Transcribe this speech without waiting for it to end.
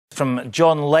from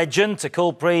John Legend to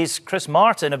Coldplay's Chris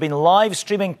Martin have been live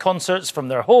streaming concerts from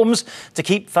their homes to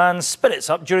keep fans' spirits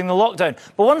up during the lockdown.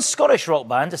 But one Scottish rock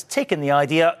band has taken the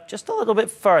idea just a little bit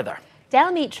further.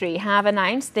 Amitri have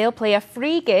announced they'll play a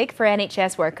free gig for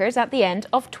NHS workers at the end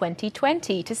of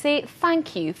 2020 to say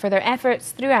thank you for their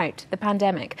efforts throughout the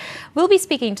pandemic. We'll be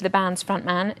speaking to the band's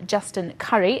frontman, Justin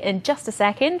Currie, in just a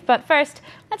second, but first,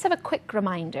 let's have a quick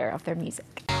reminder of their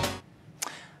music.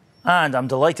 And I'm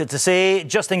delighted to say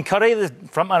Justin Currie, the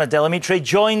frontman of Amitri,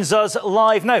 joins us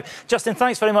live now. Justin,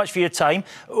 thanks very much for your time.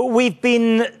 We've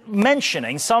been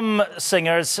mentioning some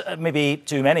singers, maybe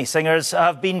too many singers,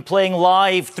 have been playing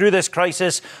live through this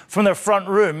crisis from their front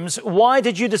rooms. Why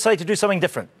did you decide to do something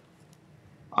different?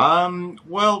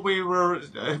 Well,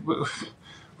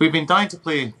 we've been dying to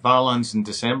play Valance in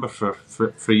December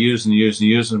for years and years and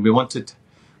years, and we wanted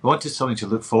something to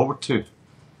look forward to.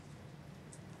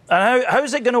 And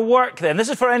how's it going to work then? This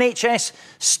is for NHS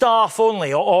staff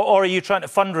only, or are you trying to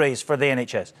fundraise for the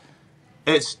NHS?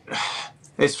 It's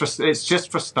just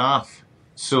for staff.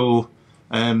 So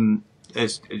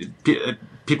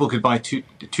people could buy two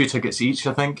tickets each,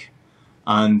 I think,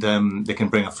 and they can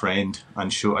bring a friend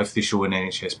and show if they show an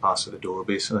NHS pass at the door,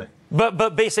 basically.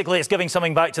 But basically, it's giving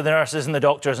something back to the nurses and the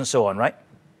doctors and so on, right?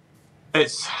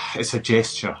 It's a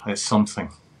gesture. It's something.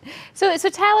 So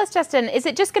tell us, Justin, is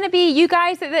it just going to be you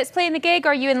guys that's playing the gig, or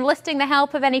are you enlisting the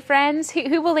help of any friends?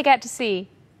 Who will they get to see?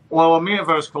 Well, a mate of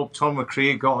ours called Tom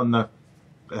McRae got on the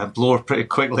blower pretty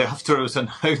quickly after it was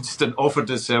announced and offered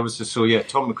his services. So yeah,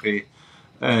 Tom McRae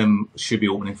should be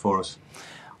opening for us.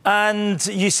 And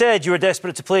you said you were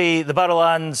desperate to play the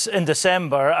Barrowlands in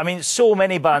December. I mean, so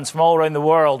many bands from all around the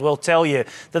world will tell you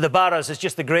that the Barrows is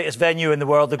just the greatest venue in the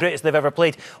world, the greatest they've ever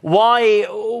played. Why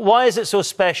is it so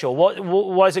special?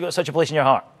 Why has it got such a place in your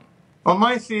heart? Well,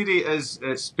 my theory is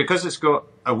it's because it's got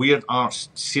a weird arched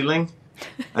ceiling.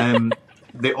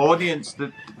 The audience,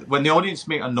 when the audience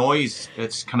make a noise,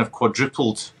 it's kind of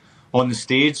quadrupled on the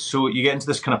stage. So you get into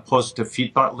this kind of positive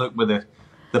feedback loop where the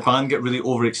band get really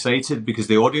overexcited because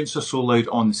the audience are so loud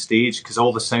on the stage because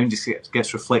all the sound just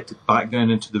gets reflected back down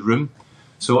into the room.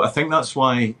 So I think that's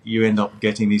why you end up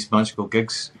getting these magical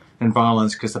gigs in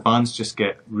Barrowlands, because the bands just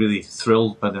get really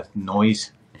thrilled by the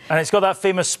noise. And it's got that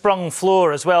famous sprung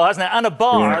floor as well, hasn't it? And a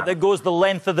bar that goes the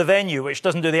length of the venue, which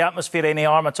doesn't do the atmosphere any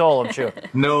harm at all, I'm sure.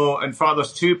 No, in fact,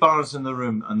 there's 2 bars in the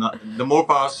room, and the more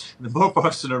bars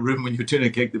in a room when you're doing a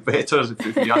gig, the better,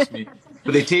 if you ask me.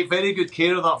 But they take very good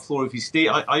care of that floor. If you stay,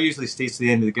 I usually stay to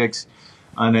the end of the gigs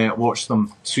and watch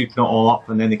them sweeping it all up,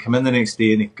 and then they come in the next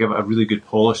day and they give it a really good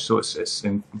polish, so it's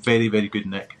in very, very good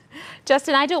nick.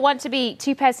 Justin, I don't want to be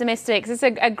too pessimistic. It's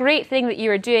a great thing that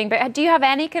you are doing, but do you have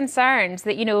any concerns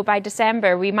that, by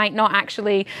December we might not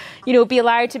actually, be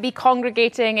allowed to be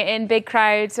congregating in big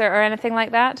crowds or anything like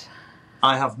that?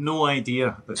 I have no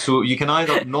idea. So you can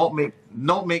either not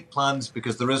make plans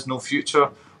because there is no future,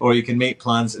 or you can make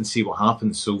plans and see what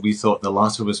happens. So we thought the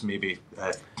latter was maybe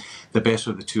the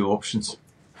better of the 2 options.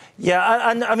 Yeah,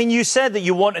 and I mean, you said that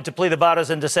you wanted to play the Barrows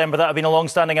in December. That had been a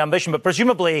long-standing ambition, but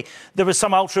presumably there was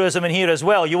some altruism in here as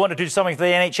well. You wanted to do something for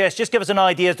the NHS. Just give us an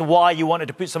idea as to why you wanted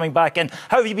to put something back in.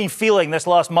 How have you been feeling this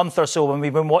last month or so when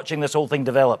we've been watching this whole thing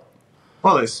develop?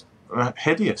 Well, it's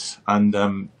hideous, and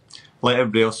like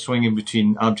everybody else, swinging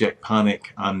between abject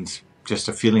panic and just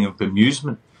a feeling of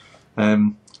bemusement.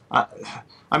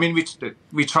 I mean,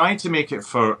 we tried to make it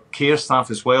for care staff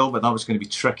as well, but that was going to be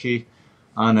tricky.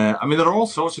 And I mean, there are all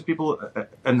sorts of people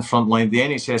in the front line. The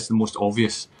NHS is the most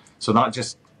obvious, so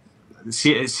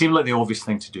it seemed like the obvious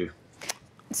thing to do.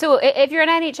 So, if you're an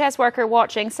NHS worker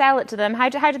watching, sell it to them. How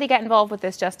do they get involved with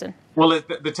this, Justin? Well,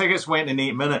 the tickets went in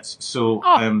 8 minutes, so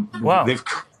wow.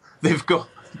 they've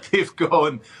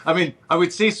gone. I mean, I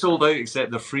would say sold out,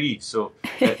 except they're free. So,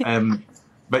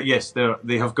 but yes,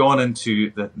 they have gone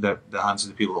into the hands of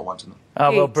the people that wanted them. Oh,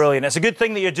 well, brilliant. It's a good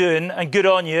thing that you're doing, and good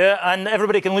on you. And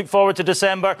everybody can look forward to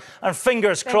December. And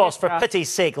fingers crossed, for pity's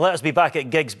sake, let us be back at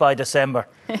gigs by December.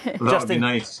 That would be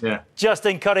nice, yeah.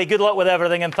 Justin Currie, good luck with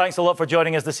everything, and thanks a lot for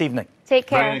joining us this evening. Take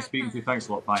care. Very nice speaking to you. Thanks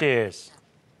a lot. Bye. Cheers.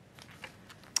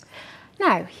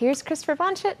 Now, here's Christopher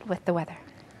Blanchett with the weather.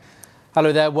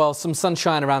 Hello there. Well, some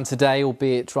sunshine around today,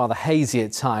 albeit rather hazy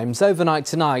at times. Overnight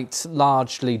tonight,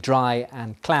 largely dry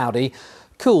and cloudy.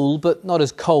 Cool, but not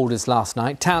as cold as last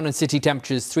night. Town and city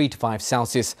temperatures 3 to 5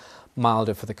 Celsius,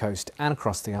 milder for the coast and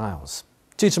across the Isles.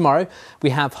 To tomorrow,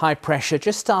 we have high pressure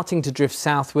just starting to drift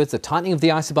southwards, a tightening of the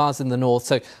isobars in the north,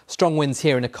 so strong winds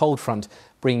here and a cold front,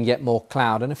 bringing yet more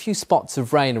cloud and a few spots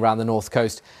of rain around the north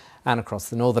coast and across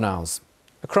the Northern Isles.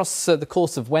 Across the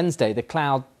course of Wednesday, the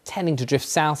cloud tending to drift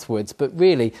southwards, but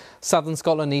really southern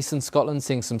Scotland, eastern Scotland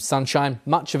seeing some sunshine.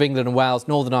 Much of England and Wales,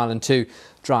 Northern Ireland too,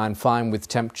 dry and fine with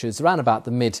temperatures around about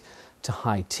the mid to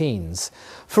high teens.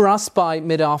 For us by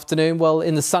mid-afternoon, well,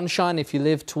 in the sunshine if you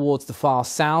live towards the far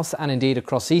south and indeed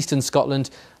across eastern Scotland,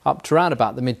 up to around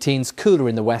about the mid-teens, cooler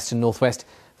in the west and northwest,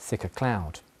 thicker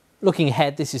cloud. Looking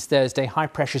ahead, this is Thursday, high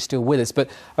pressure still with us, but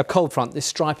a cold front, this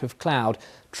stripe of cloud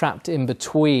trapped in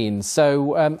between.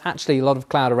 So actually a lot of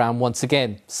cloud around once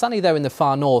again. Sunny though in the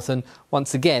far north and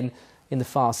once again in the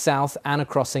far south and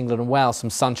across England and Wales,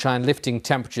 some sunshine lifting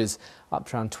temperatures up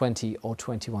to around 20 or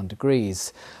 21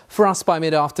 degrees. For us by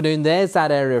mid-afternoon, there's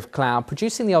that area of cloud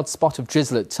producing the odd spot of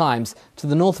drizzle at times. To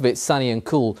the north of it, sunny and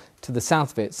cool. To the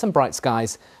south of it, some bright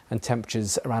skies and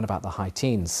temperatures around about the high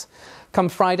teens. Come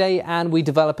Friday and we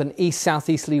develop an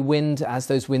east-southeasterly wind. As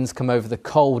those winds come over the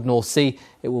cold North Sea,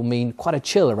 it will mean quite a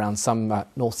chill around some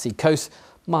North Sea coast,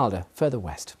 milder further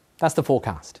west. That's the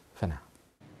forecast for now.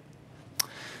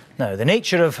 Now, the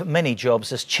nature of many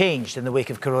jobs has changed in the wake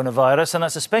of coronavirus, and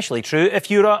that's especially true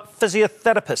if you're a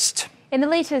physiotherapist. In the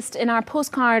latest in our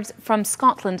Postcards from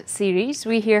Scotland series,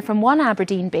 we hear from one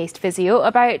Aberdeen-based physio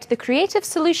about the creative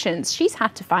solutions she's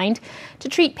had to find to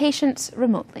treat patients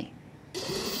remotely.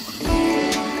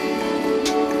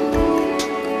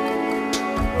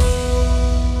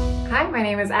 Hi, my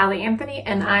name is Ali Anthony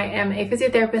and I am a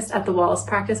physiotherapist at the Wallace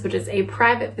Practice, which is a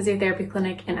private physiotherapy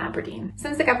clinic in Aberdeen.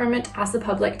 Since the government asked the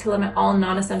public to limit all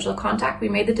non-essential contact, we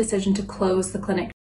made the decision to close the clinic